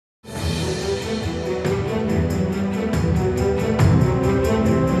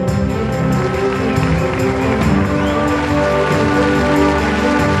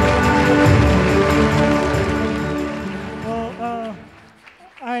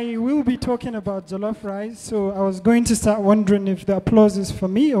I will be talking about jollof rice, so I was going to start wondering if the applause is for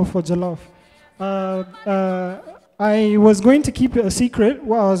me or for jollof. I was going to keep it a secret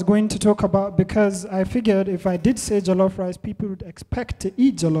what I was going to talk about because I figured if I did say jollof rice, people would expect to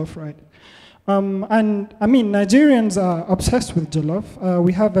eat jollof rice. And I mean, Nigerians are obsessed with jollof.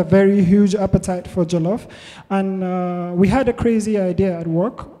 We have a very huge appetite for jollof. And we had a crazy idea at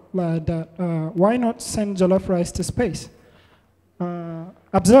work that why not send jollof rice to space?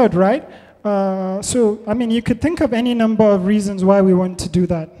 Absurd, right? So, I mean, you could think of any number of reasons why we want to do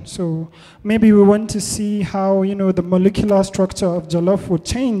that. So maybe we want to see how, the molecular structure of jollof would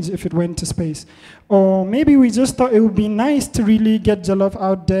change if it went to space. Or maybe we just thought it would be nice to really get jollof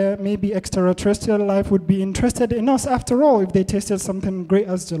out there. Maybe extraterrestrial life would be interested in us after all if they tasted something great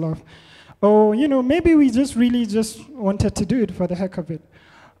as jollof. Or, maybe we just really just wanted to do it for the heck of it.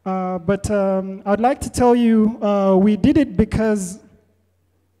 But I'd like to tell you we did it because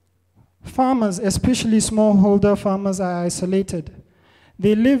farmers, especially smallholder farmers, are isolated.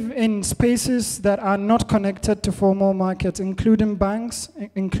 They live in spaces that are not connected to formal markets, including banks,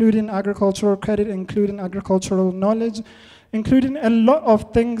 including agricultural credit, including agricultural knowledge, including a lot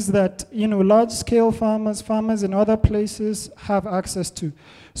of things that large-scale farmers in other places have access to.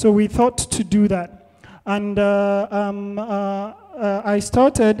 So we thought to do that. And I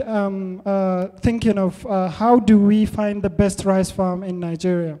started thinking of how do we find the best rice farm in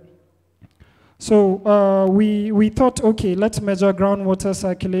Nigeria. So we thought, okay, let's measure groundwater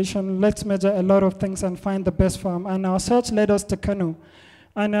circulation, let's measure a lot of things and find the best farm. And our search led us to Kano.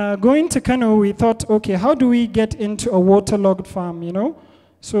 And going to Kano, we thought, okay, how do we get into a waterlogged farm,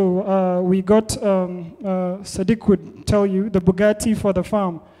 So we got, Sadiq would tell you, the Bugatti for the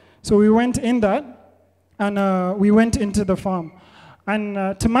farm. So we went in that, and we went into the farm.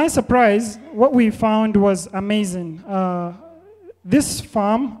 And to my surprise, what we found was amazing. This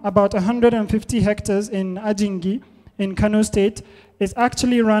farm, about 150 hectares in Ajingi, in Kano State, is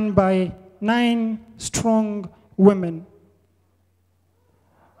actually run by 9 strong women.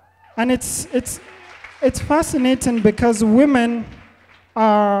 And it's fascinating because women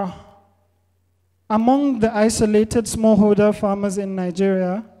are among the isolated smallholder farmers in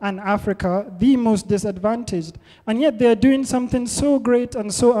Nigeria and Africa, the most disadvantaged. And yet they're doing something so great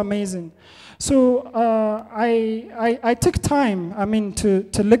and so amazing. So I took time,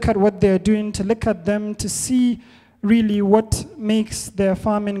 to look at what they're doing, to look at them, to see really what makes their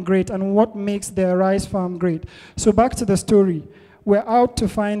farming great and what makes their rice farm great. So back to the story. We're out to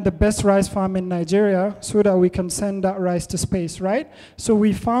find the best rice farm in Nigeria so that we can send that rice to space, right? So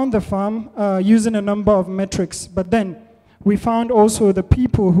we found the farm using a number of metrics, but then we found also the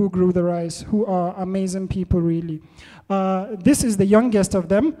people who grew the rice, who are amazing people, really. This is the youngest of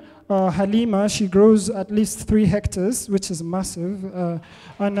them, Halima. She grows at least 3 hectares, which is massive,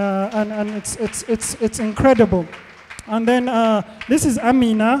 and it's incredible. And then this is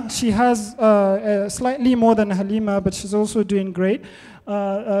Amina. She has slightly more than Halima, but she's also doing great.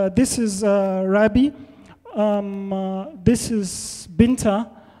 This is Rabi. This is Binta.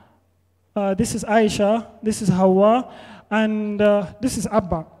 This is Aisha. This is Hawa. And this is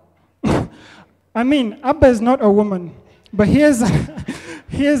Abba. Abba is not a woman. But here's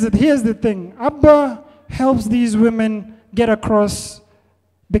the thing. Abba helps these women get across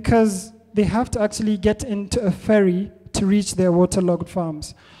because they have to actually get into a ferry to reach their waterlogged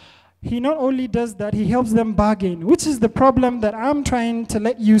farms. He not only does that, he helps them bargain, which is the problem that I'm trying to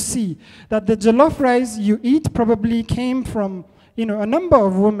let you see, that the jollof rice you eat probably came from a number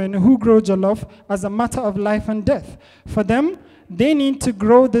of women who grow jollof as a matter of life and death. For them, they need to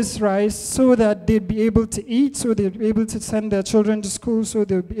grow this rice so that they'd be able to eat, so they'd be able to send their children to school, so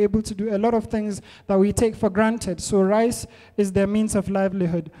they'll be able to do a lot of things that we take for granted. So rice is their means of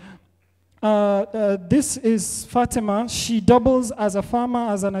livelihood. This is Fatima. She doubles as a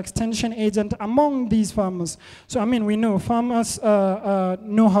farmer, as an extension agent among these farmers. So, we know farmers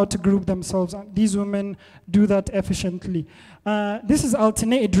know how to group themselves. These women do that efficiently. This is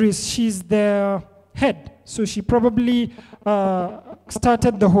Altine Idris. She's their head. So she probably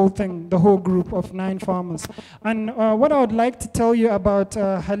started the whole thing, the whole group of 9 farmers. And what I would like to tell you about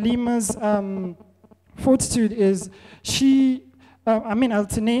Halima's fortitude is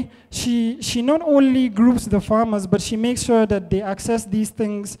Altine, she not only groups the farmers, but she makes sure that they access these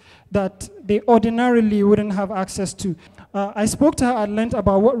things that they ordinarily wouldn't have access to. I spoke to her at length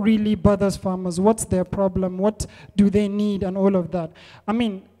about what really bothers farmers, what's their problem, what do they need, and all of that.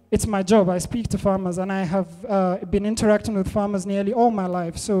 It's my job. I speak to farmers, and I have been interacting with farmers nearly all my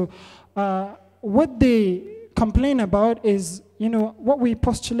life. So what they complain about is, what we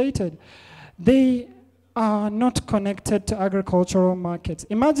postulated. They are not connected to agricultural markets.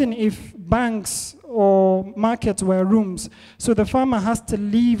 Imagine if banks or markets were rooms, so the farmer has to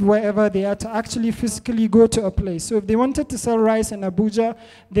leave wherever they are to actually physically go to a place. So if they wanted to sell rice in Abuja,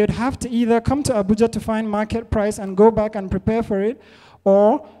 they would have to either come to Abuja to find market price and go back and prepare for it,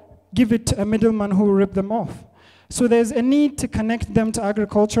 or give it to a middleman who will rip them off. So there's a need to connect them to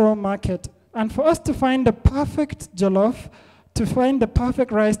agricultural market. And for us to find the perfect jollof, to find the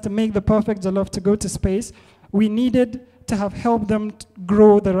perfect rice, to make the perfect jollof, to go to space, we needed to have helped them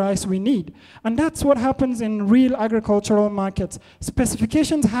grow the rice we need. And that's what happens in real agricultural markets.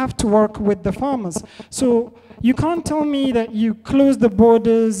 Specifications have to work with the farmers. So you can't tell me that you close the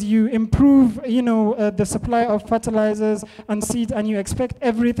borders, you improve, the supply of fertilizers and seeds, and you expect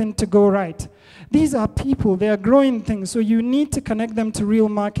everything to go right. These are people, they are growing things, so you need to connect them to real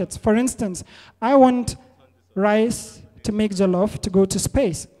markets. For instance, I want rice to make jollof to go to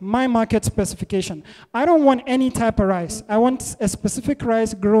space. My market specification. I don't want any type of rice. I want a specific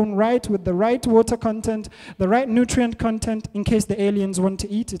rice grown right with the right water content, the right nutrient content, in case the aliens want to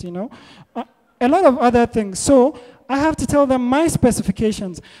eat it, a lot of other things. So I have to tell them my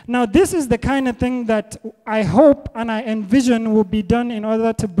specifications. Now, this is the kind of thing that I hope and I envision will be done in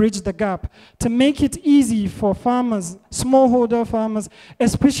order to bridge the gap, to make it easy for farmers, smallholder farmers,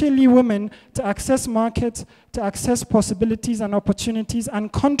 especially women, to access markets, to access possibilities and opportunities,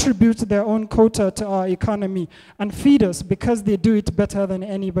 and contribute their own quota to our economy and feed us, because they do it better than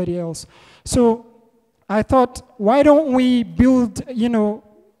anybody else. So I thought, why don't we build,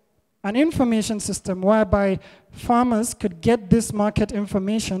 an information system whereby farmers could get this market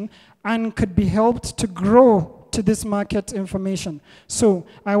information and could be helped to grow to this market information. So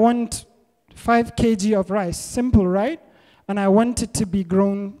I want 5 kg of rice, simple, right? And I want it to be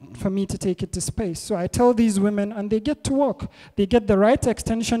grown for me to take it to space. So I tell these women, and they get to work. They get the right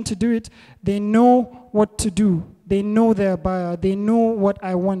extension to do it. They know what to do. They know their buyer. They know what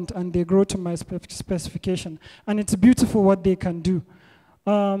I want, and they grow to my specification. And it's beautiful what they can do.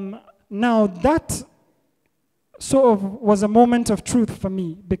 Now that sort of was a moment of truth for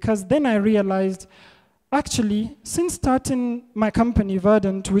me, because then I realized, actually, since starting my company,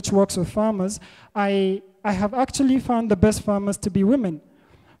 Verdant, which works with farmers, I have actually found the best farmers to be women.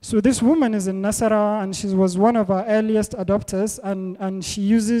 So this woman is in Nasarawa, and she was one of our earliest adopters, and she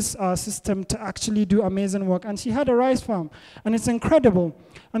uses our system to actually do amazing work. And she had a rice farm, and it's incredible.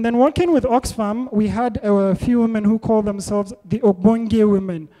 And then working with Oxfam, we had a few women who call themselves the Ogbonge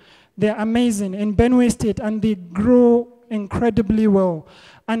women. They're amazing in Benue State, and they grow incredibly well.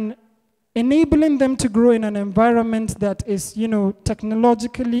 And enabling them to grow in an environment that is,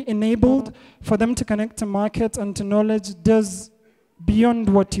 technologically enabled for them to connect to markets and to knowledge does beyond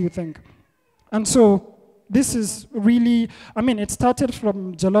what you think. And so this is really, it started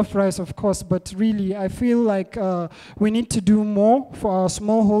from jollof rice, of course, but really I feel like we need to do more for our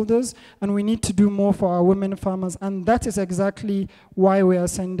smallholders, and we need to do more for our women farmers, and that is exactly why we are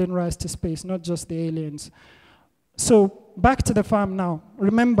sending rice to space, not just the aliens. So back to the farm now.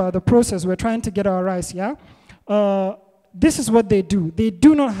 Remember the process, we're trying to get our rice, yeah? This is what they do. They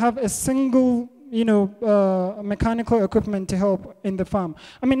do not have a single mechanical equipment to help in the farm.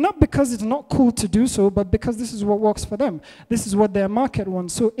 Not because it's not cool to do so, but because this is what works for them. This is what their market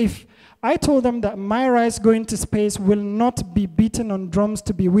wants. So if I told them that my rice going to space will not be beaten on drums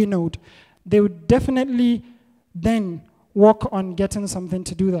to be winnowed, they would definitely then work on getting something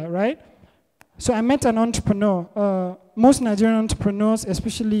to do that, right? So I met an entrepreneur. Most Nigerian entrepreneurs,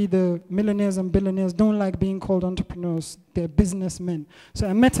 especially the millionaires and billionaires, don't like being called entrepreneurs. They're businessmen. So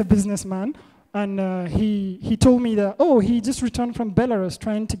I met a businessman, and he told me that, he just returned from Belarus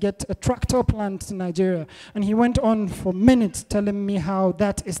trying to get a tractor plant to Nigeria. And he went on for minutes telling me how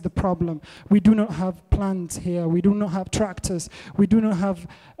that is the problem. We do not have plants here. We do not have tractors. We do not have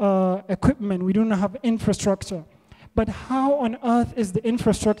equipment. We do not have infrastructure. But how on earth is the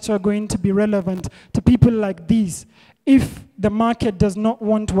infrastructure going to be relevant to people like these if the market does not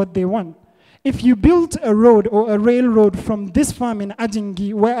want what they want? If you built a road or a railroad from this farm in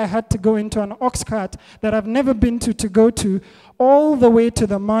Ajingi, where I had to go into an ox cart that I've never been to go to, all the way to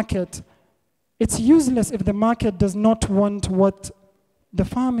the market, it's useless if the market does not want what the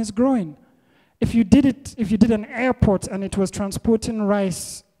farm is growing. If you did an airport and it was transporting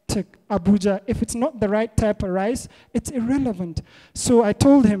rice to Abuja, if it's not the right type of rice, it's irrelevant. So I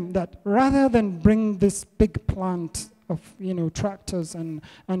told him that rather than bring this big plant of tractors and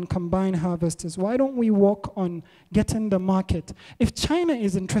combined harvesters, why don't we work on getting the market? If China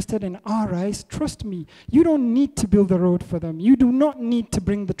is interested in our rice, trust me, you don't need to build a road for them. You do not need to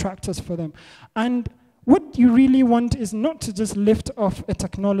bring the tractors for them. And what you really want is not to just lift off a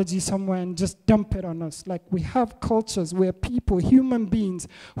technology somewhere and just dump it on us. Like, we have cultures, we're people, human beings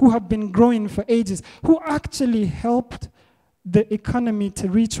who have been growing for ages, who actually helped the economy to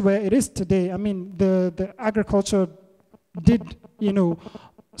reach where it is today. I mean, the agriculture did, you know,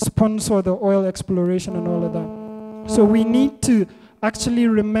 sponsor the oil exploration and all of that. So we need to actually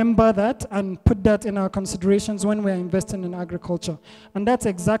remember that and put that in our considerations when we're investing in agriculture. And that's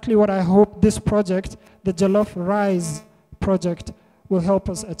exactly what I hope this project, the Jollof Rice project, will help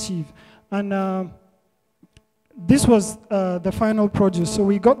us achieve. And this was the final produce. So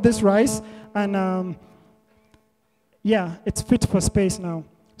we got this rice, and yeah, it's fit for space now.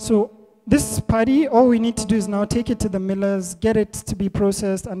 So this paddy, all we need to do is now take it to the millers, get it to be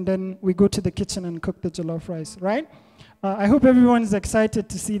processed, and then we go to the kitchen and cook the jollof rice, right? I hope everyone's excited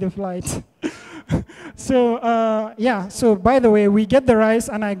to see the flight. So yeah, so by the way, we get the rice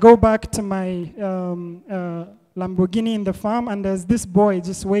and I go back to my Lamborghini in the farm, and there's this boy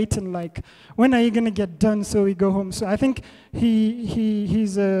just waiting like, when are you gonna get done so we go home? So I think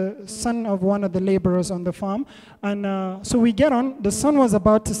he's a son of one of the laborers on the farm. And so we get on, the sun was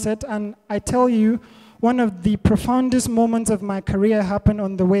about to set, and I tell you, one of the profoundest moments of my career happened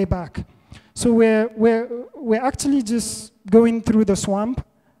on the way back. So we're actually just going through the swamp.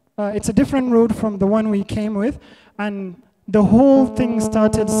 It's a different road from the one we came with, and the whole thing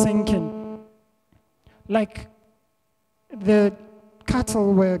started sinking. Like, the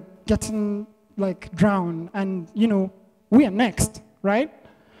cattle were getting like drowned, and you know, we are next, right?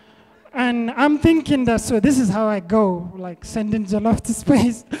 And I'm thinking that, so this is how I go, like sending Jollof to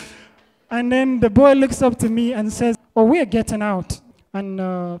space. And then the boy looks up to me and says, oh, we're getting out. And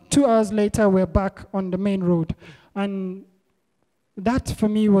 2 hours later, we're back on the main road. And that for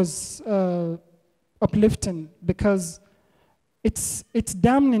me was uplifting, because it's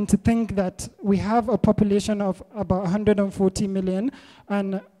damning to think that we have a population of about 140 million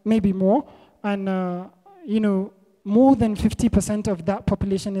and maybe more. And you know, more than 50% of that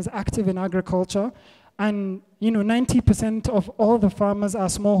population is active in agriculture. And you know, 90% of all the farmers are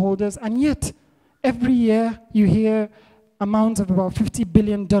smallholders. And yet, every year you hear amounts of about $50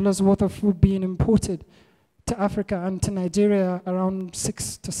 billion worth of food being imported to Africa, and to Nigeria around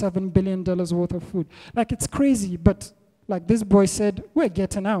 $6 to $7 billion worth of food. Like, it's crazy, but like this boy said, we're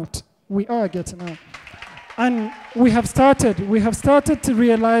getting out. We are getting out. And we have started to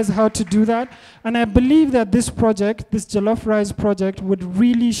realize how to do that. And I believe that this project, this Jollof Rice project, would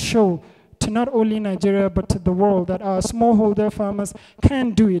really show to not only Nigeria, but to the world, that our smallholder farmers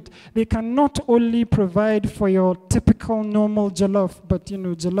can do it. They can not only provide for your typical normal jollof, but, you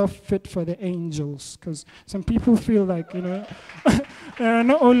know, jollof fit for the angels. Because some people feel like, you know, there are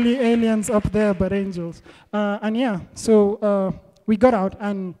not only aliens up there, but angels. And yeah, so we got out,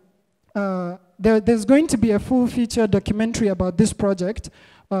 and there's going to be a full feature documentary about this project,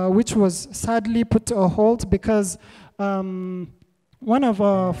 which was sadly put to a halt because one of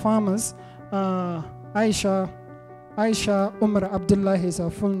our farmers, Aisha Umar Abdullah is her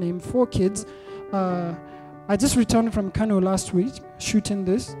full name, 4 kids. I just returned from Kano last week shooting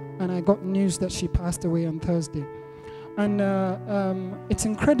this, and I got news that she passed away on Thursday. And it's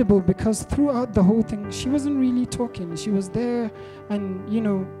incredible because throughout the whole thing, she wasn't really talking. She was there, and you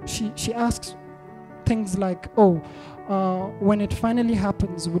know, she asks things like, oh, when it finally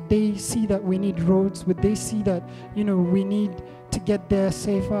happens, would they see that we need roads? Would they see that, you know, we need to get there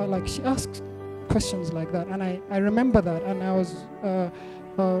safer? Like, she asks questions like that, and I remember that, and I was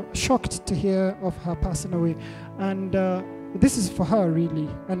shocked to hear of her passing away. And this is for her, really,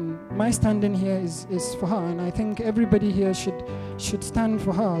 and my standing here is for her, and I think everybody here should stand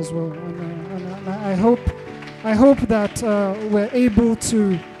for her as well. And I hope that we're able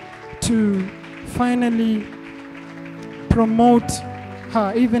to finally promote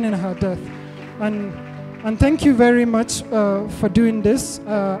her even in her death. And thank you very much for doing this.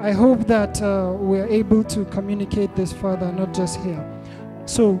 I hope that we're able to communicate this further, not just here.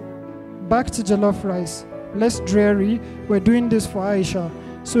 So, back to Jollof Rice. Less dreary. We're doing this for Aisha.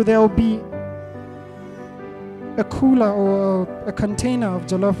 So there will be a cooler or a container of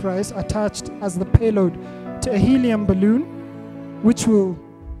Jollof Rice attached as the payload to a helium balloon, which will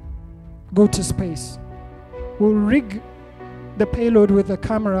go to space. We'll rig the payload with a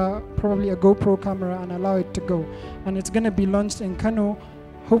camera, probably a GoPro camera, and allow it to go. And it's going to be launched in Kano,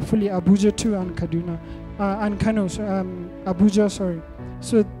 hopefully Abuja too, and Kaduna. And Kano, Abuja, sorry.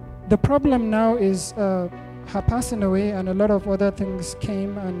 So the problem now is her passing away, and a lot of other things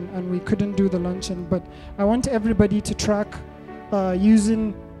came, and we couldn't do the launching. But I want everybody to track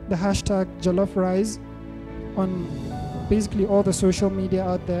using the hashtag Jollof Rice on basically all the social media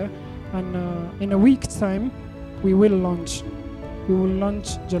out there. And in a week's time, we will launch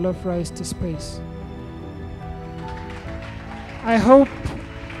jollof rice to space. I hope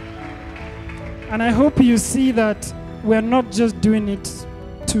you see that we're not just doing it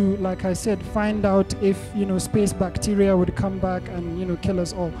to, like I said, find out if, space bacteria would come back and, kill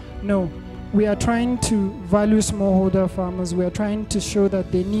us all. No, we are trying to value smallholder farmers. We are trying to show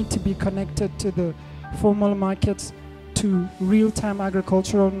that they need to be connected to the formal markets, to real-time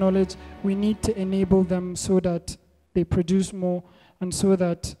agricultural knowledge. We need to enable them so that they produce more and so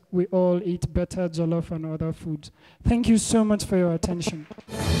that we all eat better jollof and other foods. Thank you so much for your attention.